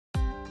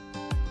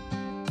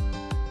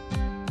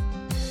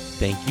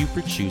Thank you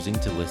for choosing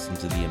to listen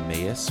to the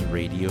Emmaus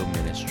Radio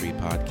Ministry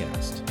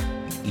podcast.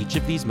 Each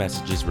of these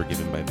messages were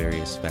given by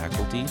various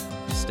faculty,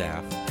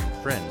 staff, and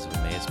friends of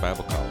Emmaus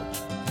Bible College.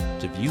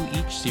 To view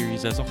each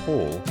series as a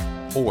whole,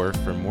 or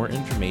for more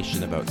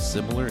information about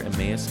similar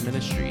Emmaus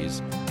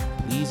ministries,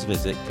 please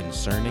visit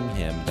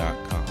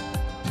concerninghim.com.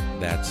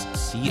 That's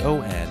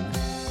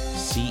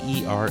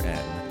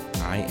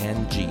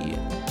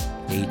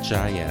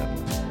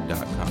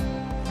Concerninghim.com.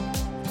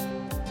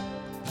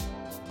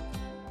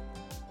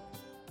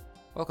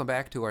 Welcome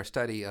back to our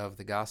study of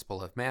the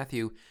Gospel of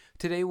Matthew.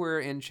 Today we're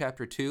in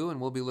chapter 2,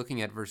 and we'll be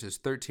looking at verses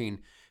 13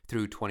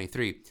 through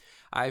 23.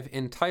 I've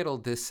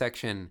entitled this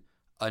section,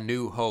 A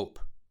New Hope.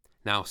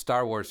 Now,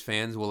 Star Wars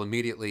fans will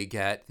immediately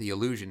get the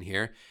allusion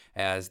here,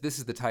 as this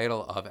is the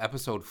title of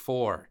Episode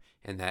 4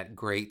 in that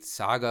great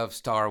saga of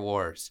Star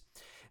Wars.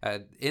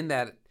 In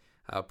that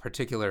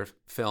particular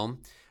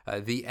film,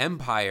 the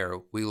Empire,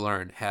 we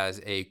learn,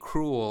 has a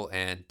cruel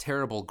and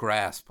terrible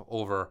grasp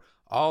over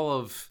all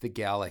of the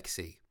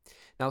galaxy.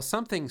 Now,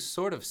 something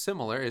sort of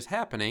similar is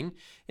happening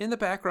in the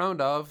background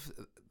of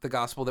the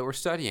gospel that we're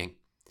studying.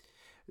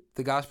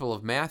 The Gospel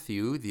of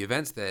Matthew, the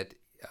events that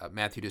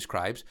Matthew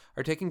describes,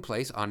 are taking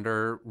place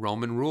under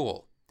Roman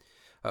rule.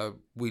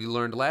 We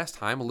learned last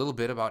time a little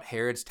bit about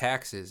Herod's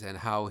taxes and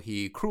how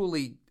he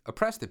cruelly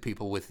oppressed the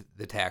people with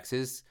the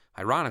taxes,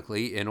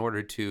 ironically, in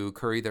order to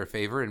curry their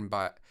favor and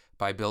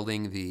by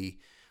building the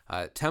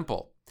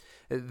temple.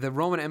 The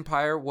Roman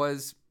Empire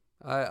was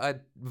a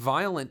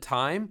violent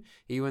time,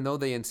 even though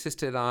they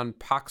insisted on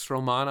Pax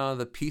Romana,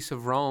 the peace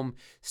of Rome.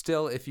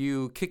 Still, if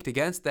you kicked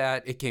against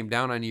that, it came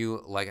down on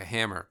you like a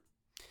hammer.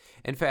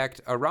 In fact,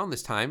 around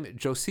this time,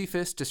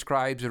 Josephus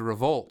describes a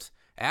revolt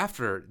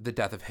after the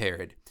death of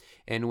Herod,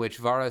 in which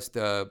Varus,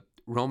 the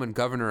Roman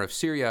governor of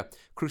Syria,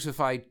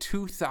 crucified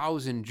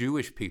 2,000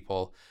 Jewish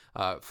people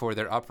for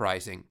their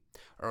uprising.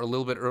 Or a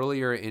little bit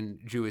earlier in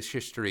Jewish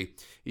history,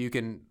 you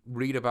can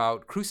read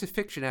about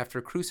crucifixion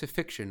after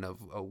crucifixion of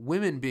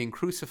women being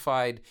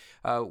crucified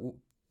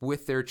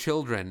with their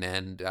children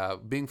and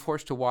being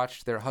forced to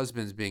watch their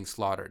husbands being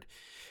slaughtered.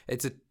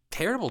 It's a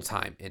terrible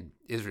time in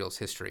Israel's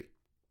history.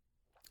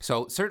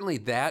 So certainly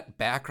that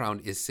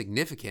background is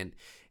significant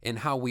in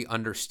how we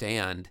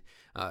understand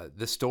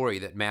the story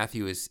that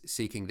Matthew is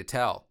seeking to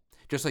tell.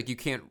 Just like you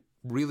can't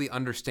really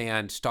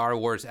understand Star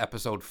Wars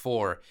Episode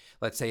 4,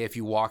 let's say if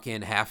you walk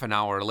in half an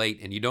hour late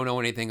and you don't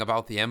know anything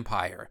about the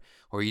Empire,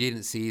 or you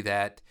didn't see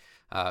that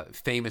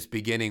famous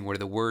beginning where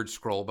the words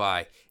scroll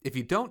by. If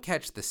you don't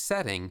catch the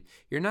setting,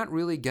 you're not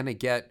really going to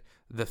get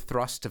the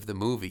thrust of the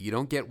movie. You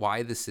don't get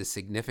why this is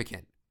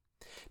significant.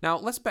 Now,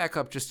 let's back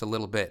up just a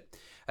little bit.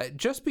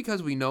 Just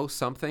because we know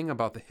something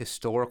about the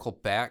historical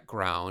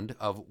background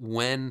of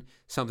when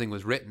something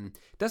was written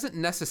doesn't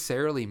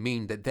necessarily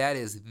mean that that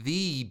is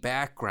the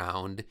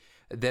background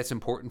that's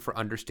important for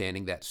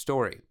understanding that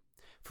story.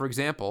 For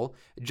example,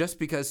 just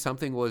because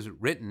something was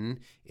written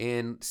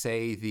in,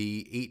 say,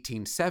 the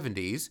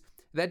 1870s,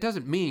 that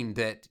doesn't mean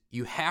that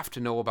you have to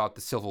know about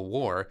the Civil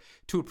War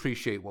to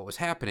appreciate what was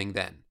happening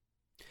then.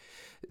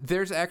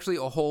 There's actually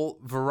a whole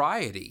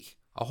variety,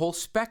 a whole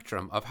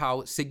spectrum of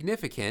how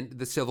significant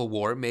the Civil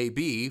War may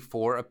be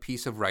for a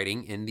piece of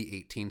writing in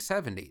the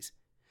 1870s.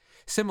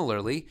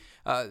 Similarly,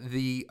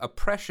 the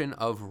oppression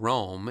of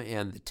Rome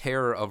and the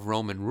terror of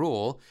Roman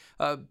rule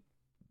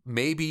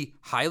may be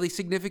highly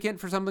significant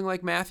for something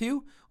like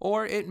Matthew,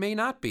 or it may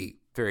not be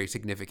very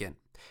significant.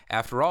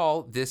 After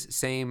all, this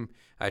same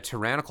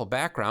tyrannical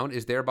background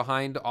is there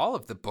behind all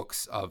of the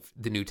books of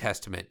the New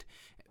Testament.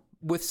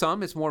 With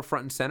some, it's more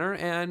front and center,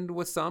 and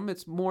with some,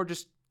 it's more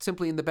just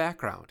simply in the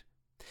background.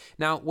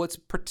 Now, what's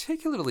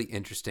particularly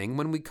interesting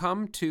when we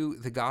come to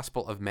the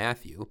Gospel of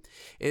Matthew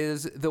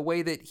is the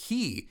way that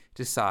he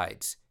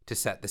decides to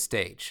set the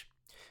stage.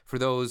 For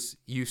those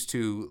used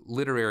to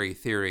literary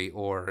theory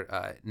or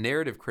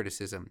narrative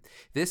criticism,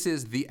 this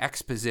is the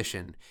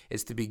exposition.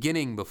 It's the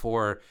beginning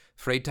before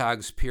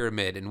Freytag's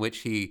pyramid, in which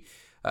he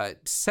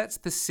sets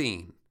the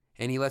scene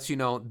and he lets you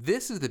know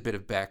this is the bit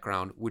of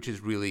background which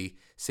is really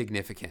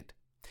significant.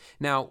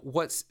 Now,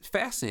 what's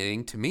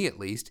fascinating, to me at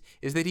least,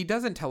 is that he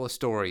doesn't tell a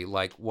story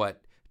like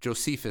what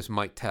Josephus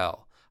might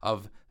tell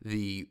of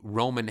the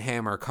Roman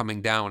hammer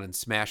coming down and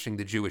smashing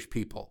the Jewish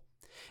people.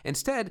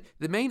 Instead,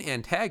 the main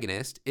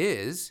antagonist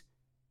is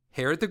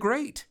Herod the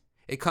Great.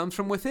 It comes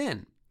from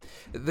within.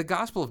 The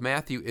Gospel of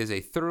Matthew is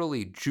a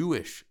thoroughly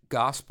Jewish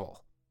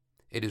gospel.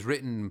 It is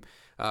written,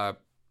 to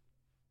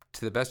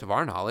the best of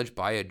our knowledge,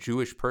 by a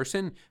Jewish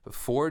person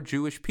for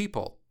Jewish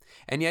people.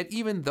 And yet,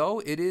 even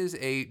though it is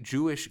a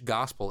Jewish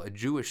gospel, a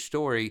Jewish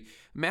story,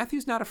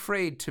 Matthew's not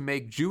afraid to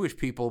make Jewish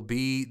people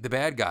be the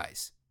bad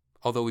guys.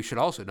 Although we should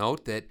also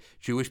note that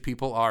Jewish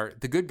people are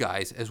the good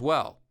guys as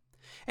well.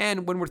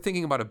 And when we're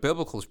thinking about a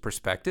biblical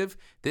perspective,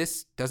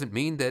 this doesn't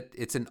mean that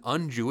it's an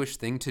un-Jewish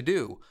thing to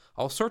do.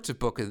 All sorts of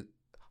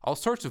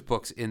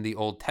books in the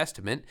Old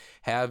Testament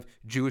have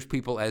Jewish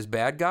people as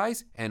bad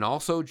guys and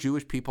also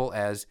Jewish people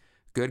as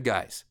good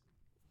guys.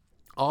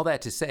 All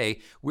that to say,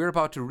 we're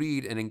about to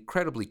read an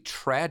incredibly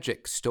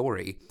tragic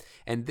story,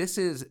 and this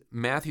is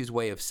Matthew's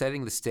way of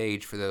setting the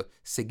stage for the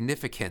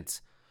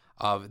significance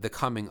of the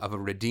coming of a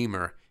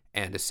Redeemer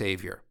and a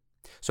Savior.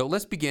 So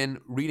let's begin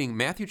reading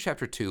Matthew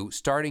chapter 2,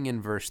 starting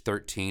in verse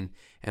 13,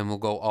 and we'll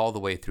go all the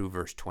way through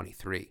verse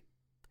 23.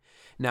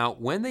 Now,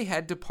 when they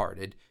had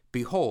departed,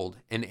 behold,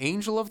 an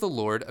angel of the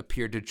Lord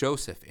appeared to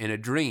Joseph in a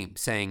dream,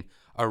 saying,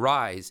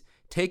 Arise,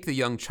 take the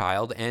young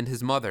child and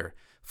his mother,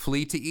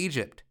 flee to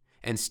Egypt,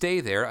 and stay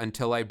there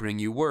until I bring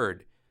you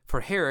word, for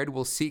Herod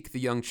will seek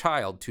the young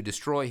child to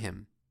destroy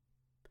him.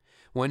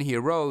 When he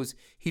arose,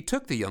 he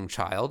took the young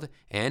child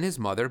and his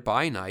mother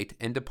by night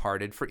and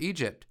departed for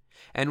Egypt,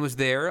 and was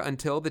there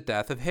until the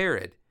death of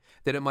Herod,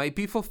 that it might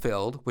be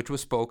fulfilled which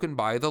was spoken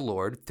by the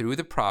Lord through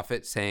the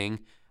prophet, saying,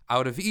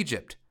 Out of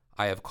Egypt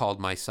I have called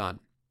my son.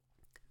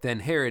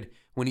 Then Herod,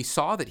 when he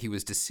saw that he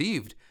was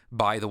deceived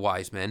by the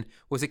wise men,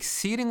 was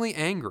exceedingly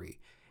angry,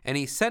 and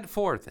he sent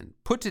forth and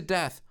put to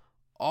death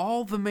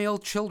all the male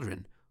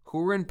children who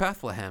were in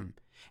Bethlehem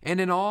and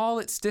in all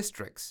its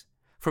districts,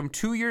 from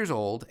 2 years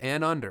old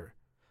and under,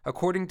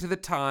 according to the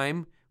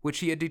time which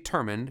he had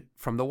determined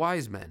from the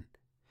wise men.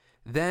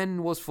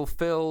 Then was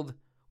fulfilled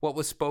what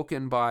was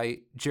spoken by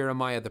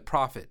Jeremiah the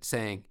prophet,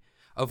 saying,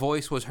 A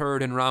voice was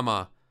heard in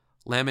Ramah,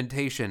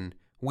 lamentation,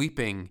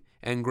 weeping,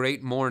 and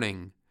great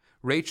mourning,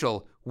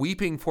 Rachel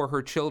weeping for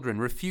her children,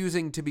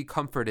 refusing to be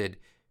comforted,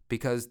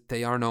 because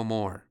they are no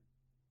more.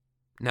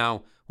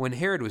 Now, when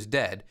Herod was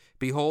dead,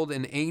 behold,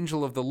 an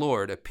angel of the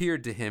Lord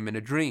appeared to him in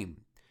a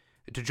dream,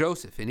 to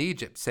Joseph in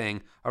Egypt,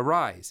 saying,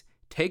 Arise,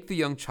 take the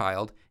young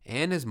child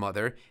and his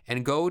mother,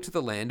 and go to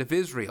the land of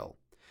Israel,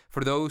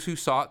 for those who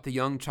sought the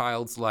young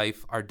child's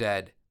life are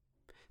dead.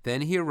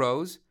 Then he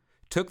arose,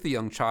 took the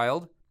young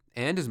child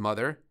and his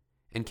mother,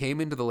 and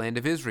came into the land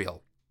of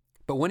Israel.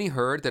 But when he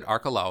heard that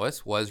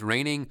Archelaus was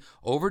reigning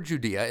over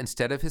Judea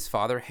instead of his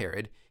father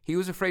Herod, he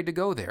was afraid to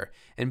go there,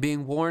 and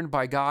being warned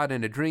by God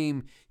in a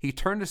dream, he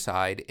turned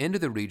aside into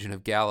the region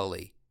of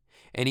Galilee.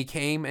 And he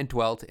came and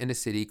dwelt in a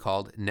city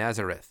called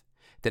Nazareth,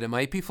 that it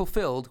might be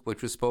fulfilled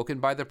which was spoken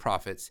by the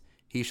prophets,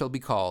 He shall be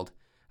called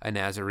a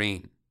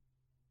Nazarene.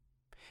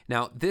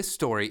 Now, this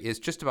story is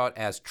just about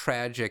as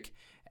tragic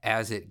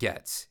as it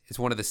gets. It's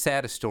one of the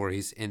saddest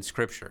stories in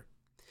Scripture.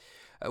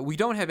 We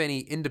don't have any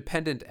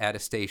independent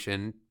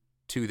attestation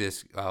to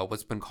this,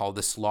 what's been called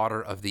the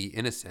slaughter of the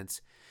innocents,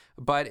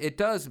 but it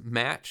does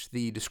match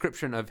the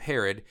description of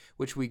Herod,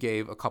 which we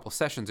gave a couple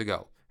sessions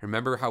ago.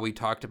 Remember how we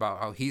talked about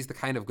how he's the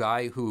kind of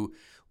guy who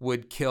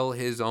would kill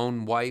his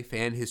own wife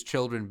and his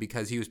children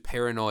because he was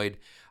paranoid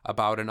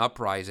about an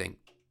uprising.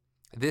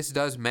 This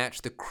does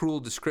match the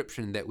cruel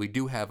description that we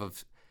do have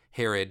of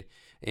Herod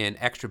in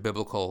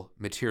extra-biblical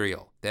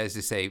material, that is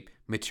to say,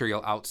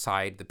 material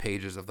outside the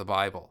pages of the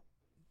Bible.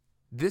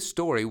 This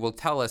story will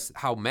tell us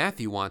how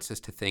Matthew wants us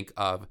to think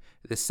of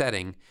the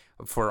setting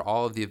for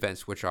all of the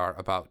events which are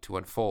about to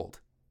unfold.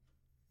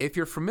 If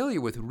you're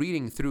familiar with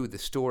reading through the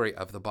story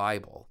of the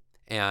Bible,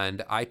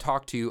 and I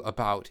talk to you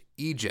about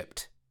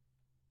Egypt,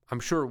 I'm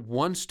sure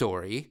one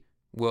story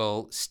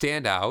will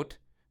stand out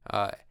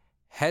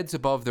heads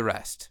above the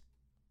rest.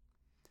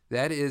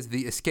 That is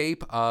the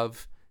escape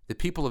of the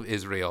people of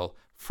Israel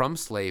from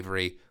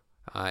slavery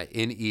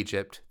in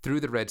Egypt through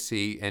the Red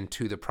Sea and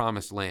to the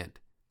Promised Land.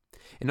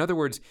 In other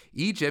words,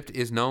 Egypt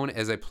is known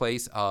as a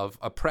place of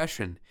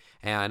oppression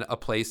and a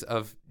place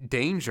of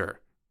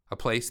danger, a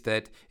place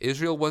that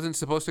Israel wasn't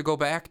supposed to go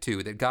back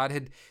to, that God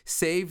had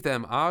saved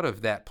them out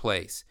of that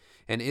place.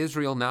 And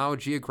Israel now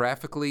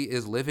geographically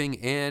is living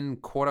in,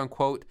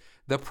 quote-unquote,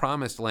 the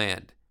Promised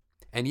Land.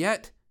 And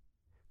yet,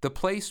 the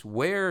place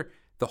where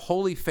the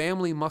Holy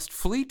Family must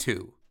flee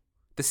to,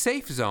 the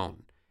safe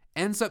zone,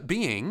 ends up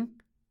being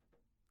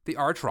the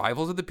arch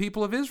rivals of the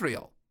people of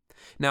Israel.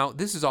 Now,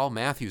 this is all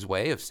Matthew's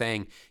way of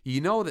saying, you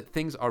know that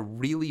things are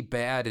really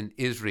bad in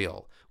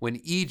Israel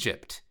when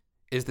Egypt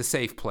is the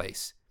safe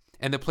place,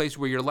 and the place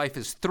where your life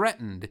is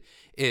threatened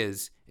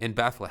is in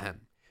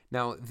Bethlehem.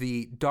 Now,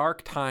 the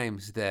dark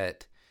times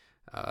that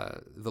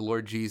the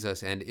Lord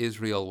Jesus and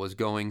Israel was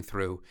going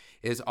through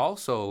is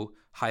also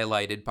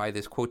highlighted by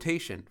this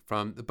quotation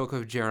from the book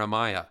of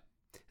Jeremiah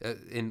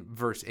in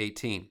verse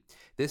 18.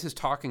 This is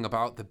talking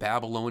about the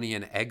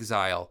Babylonian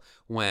exile,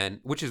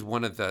 which is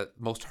one of the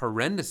most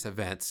horrendous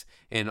events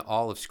in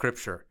all of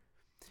Scripture,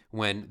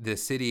 when the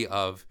city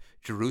of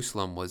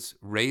Jerusalem was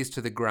razed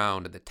to the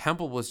ground and the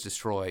temple was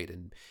destroyed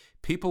and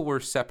people were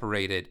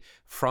separated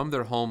from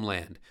their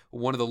homeland.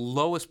 One of the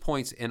lowest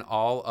points in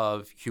all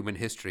of human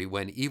history,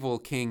 when evil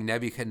King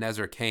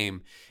Nebuchadnezzar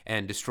came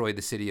and destroyed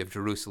the city of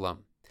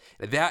Jerusalem.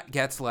 That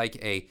gets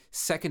like a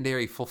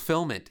secondary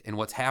fulfillment in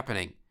what's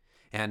happening.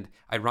 And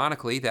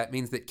ironically, that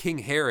means that King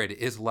Herod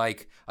is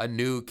like a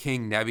new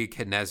King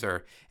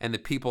Nebuchadnezzar, and the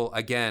people,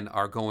 again,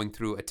 are going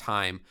through a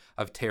time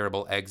of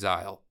terrible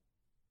exile.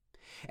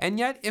 And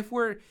yet, if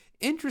we're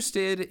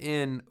interested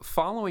in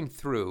following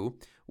through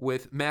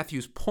with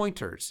Matthew's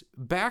pointers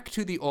back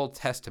to the Old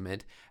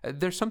Testament,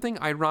 there's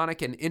something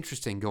ironic and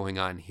interesting going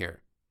on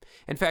here.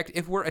 In fact,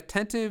 if we're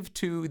attentive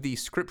to the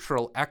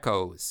scriptural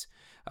echoes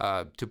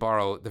to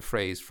borrow the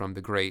phrase from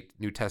the great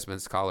New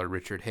Testament scholar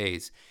Richard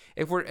Hayes.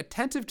 If we're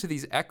attentive to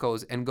these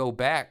echoes and go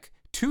back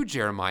to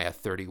Jeremiah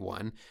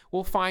 31,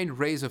 we'll find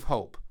rays of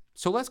hope.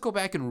 So let's go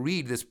back and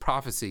read this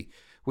prophecy,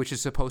 which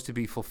is supposed to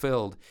be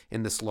fulfilled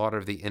in the slaughter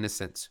of the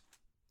innocents.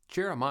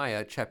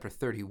 Jeremiah chapter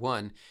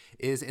 31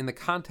 is in the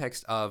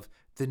context of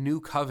the new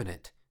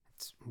covenant.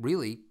 It's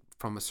really,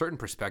 from a certain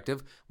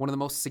perspective, one of the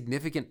most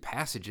significant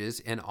passages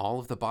in all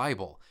of the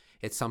Bible.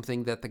 It's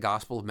something that the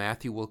Gospel of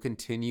Matthew will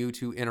continue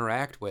to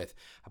interact with,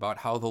 about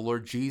how the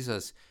Lord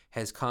Jesus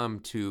has come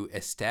to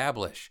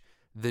establish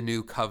the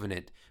new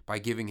covenant by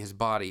giving his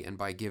body and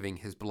by giving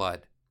his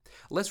blood.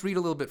 Let's read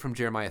a little bit from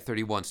Jeremiah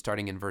 31,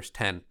 starting in verse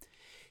 10.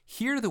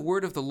 Hear the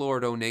word of the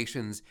Lord, O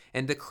nations,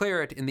 and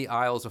declare it in the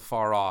isles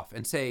afar off,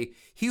 and say,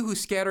 He who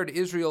scattered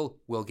Israel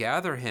will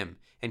gather him,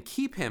 and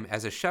keep him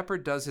as a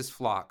shepherd does his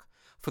flock.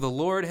 For the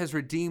Lord has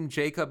redeemed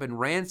Jacob and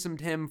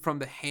ransomed him from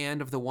the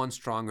hand of the one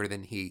stronger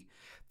than he.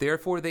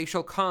 Therefore they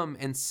shall come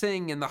and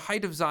sing in the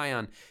height of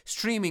Zion,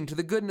 streaming to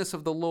the goodness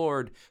of the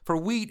Lord, for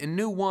wheat and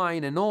new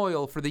wine and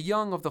oil, for the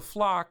young of the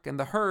flock and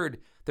the herd.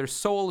 Their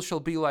souls shall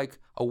be like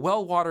a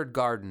well-watered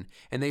garden,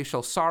 and they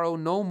shall sorrow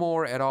no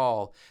more at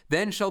all.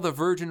 Then shall the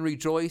virgin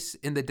rejoice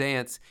in the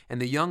dance, and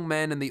the young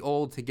men and the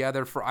old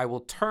together, for I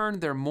will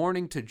turn their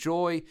mourning to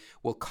joy,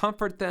 will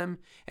comfort them,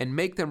 and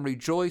make them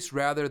rejoice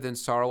rather than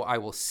sorrow. I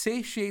will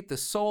satiate the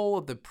soul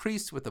of the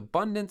priests with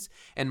abundance,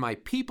 and my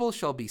people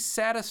shall be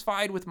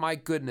satisfied with my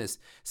goodness,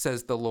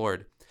 says the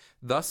Lord.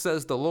 Thus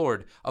says the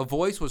Lord, a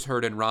voice was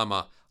heard in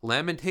Ramah,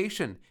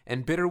 lamentation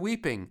and bitter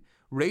weeping,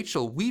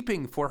 Rachel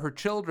weeping for her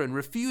children,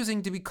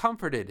 refusing to be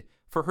comforted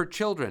for her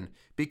children,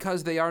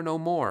 because they are no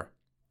more.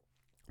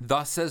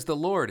 Thus says the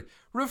Lord,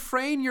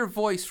 refrain your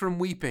voice from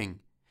weeping,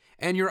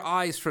 and your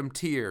eyes from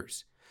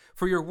tears.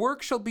 For your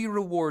work shall be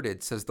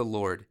rewarded, says the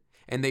Lord,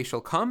 and they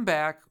shall come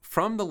back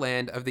from the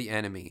land of the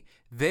enemy.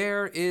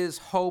 There is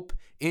hope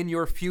in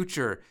your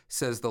future,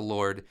 says the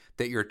Lord,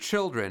 that your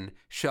children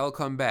shall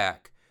come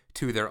back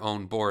to their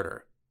own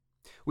border.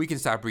 We can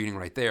stop reading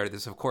right there.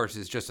 This, of course,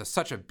 is just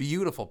such a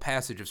beautiful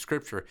passage of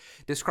Scripture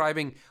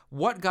describing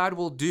what God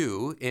will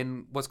do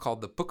in what's called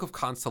the Book of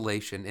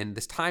Consolation, in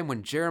this time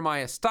when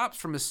Jeremiah stops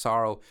from his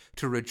sorrow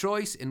to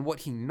rejoice in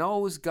what he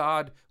knows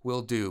God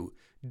will do.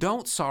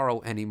 Don't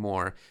sorrow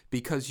anymore,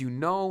 because you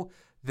know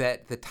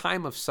that the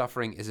time of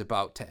suffering is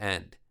about to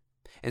end.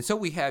 And so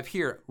we have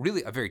here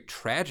really a very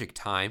tragic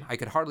time. I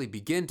could hardly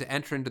begin to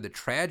enter into the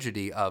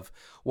tragedy of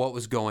what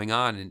was going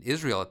on in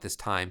Israel at this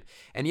time.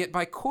 And yet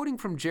by quoting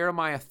from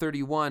Jeremiah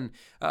 31,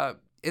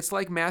 it's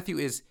like Matthew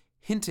is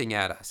hinting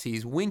at us.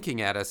 He's winking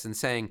at us and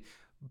saying,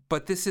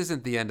 but this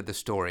isn't the end of the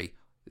story.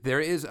 There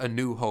is a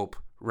new hope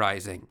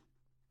rising.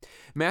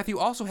 Matthew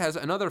also has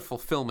another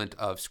fulfillment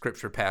of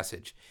Scripture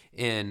passage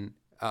in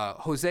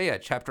Hosea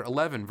chapter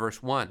 11,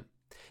 verse 1.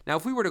 Now,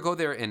 if we were to go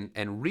there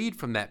and read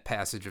from that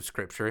passage of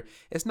Scripture,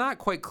 it's not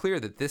quite clear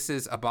that this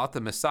is about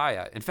the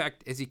Messiah. In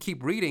fact, as you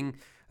keep reading,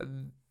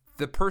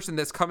 the person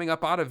that's coming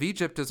up out of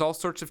Egypt does all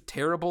sorts of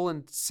terrible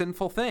and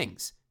sinful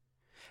things.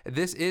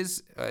 This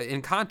is,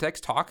 in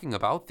context, talking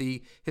about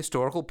the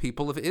historical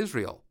people of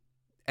Israel.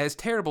 As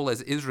terrible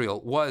as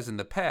Israel was in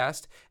the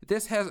past,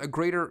 this has a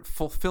greater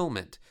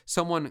fulfillment.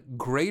 Someone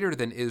greater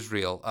than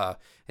Israel,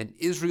 an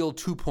Israel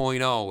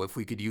 2.0, if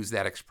we could use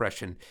that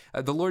expression.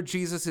 The Lord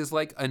Jesus is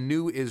like a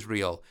new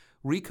Israel,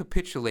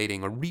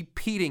 recapitulating or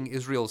repeating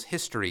Israel's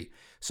history,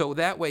 so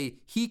that way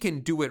he can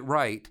do it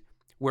right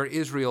where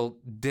Israel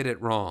did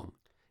it wrong.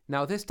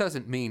 Now, this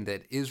doesn't mean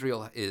that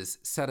Israel is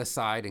set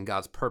aside in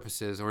God's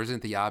purposes or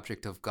isn't the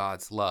object of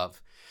God's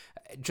love.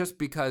 Just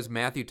because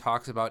Matthew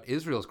talks about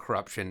Israel's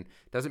corruption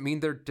doesn't mean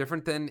they're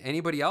different than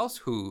anybody else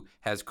who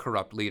has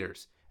corrupt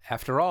leaders.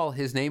 After all,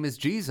 his name is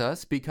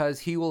Jesus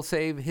because he will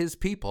save his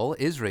people,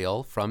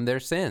 Israel, from their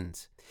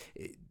sins.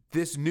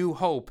 This new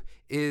hope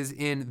is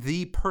in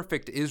the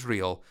perfect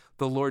Israel,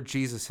 the Lord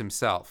Jesus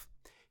himself.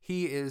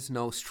 He is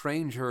no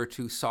stranger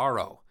to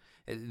sorrow.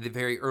 The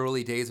very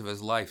early days of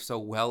his life so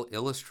well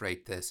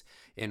illustrate this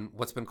in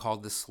what's been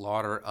called the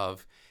slaughter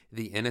of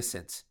the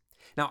innocents.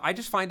 Now, I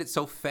just find it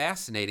so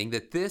fascinating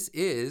that this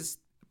is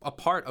a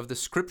part of the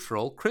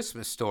scriptural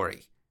Christmas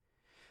story.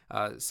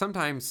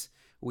 Sometimes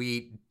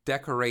we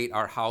decorate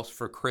our house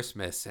for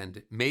Christmas,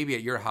 and maybe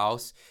at your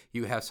house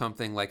you have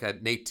something like a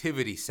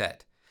nativity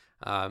set.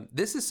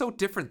 This is so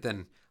different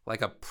than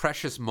like a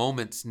Precious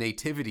Moments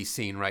nativity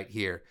scene right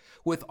here,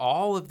 with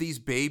all of these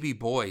baby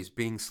boys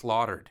being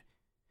slaughtered.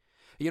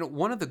 You know,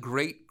 one of the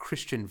great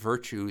Christian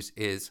virtues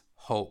is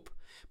hope.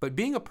 But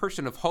being a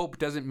person of hope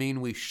doesn't mean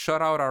we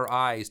shut out our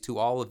eyes to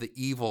all of the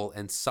evil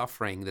and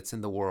suffering that's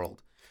in the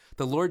world.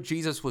 The Lord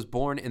Jesus was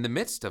born in the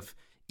midst of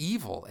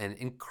evil and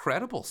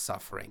incredible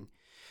suffering.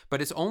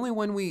 But it's only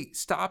when we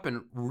stop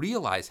and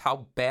realize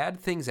how bad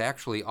things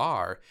actually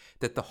are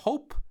that the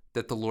hope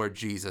that the Lord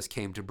Jesus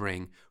came to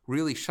bring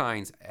really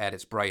shines at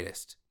its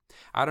brightest.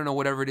 I don't know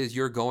whatever it is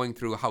you're going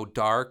through, how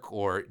dark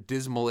or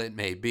dismal it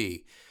may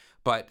be,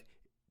 but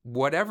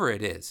whatever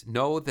it is,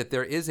 know that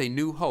there is a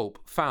new hope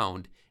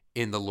found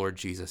in the Lord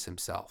Jesus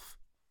himself.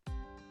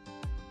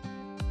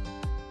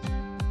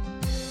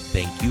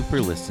 Thank you for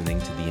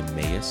listening to the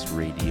Emmaus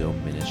Radio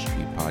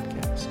Ministry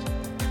podcast.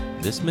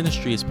 This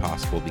ministry is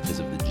possible because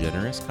of the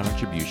generous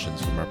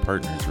contributions from our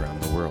partners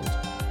around the world.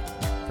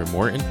 For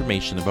more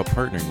information about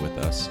partnering with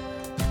us,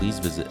 please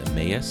visit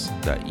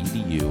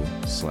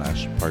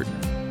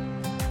emmaus.edu/partner.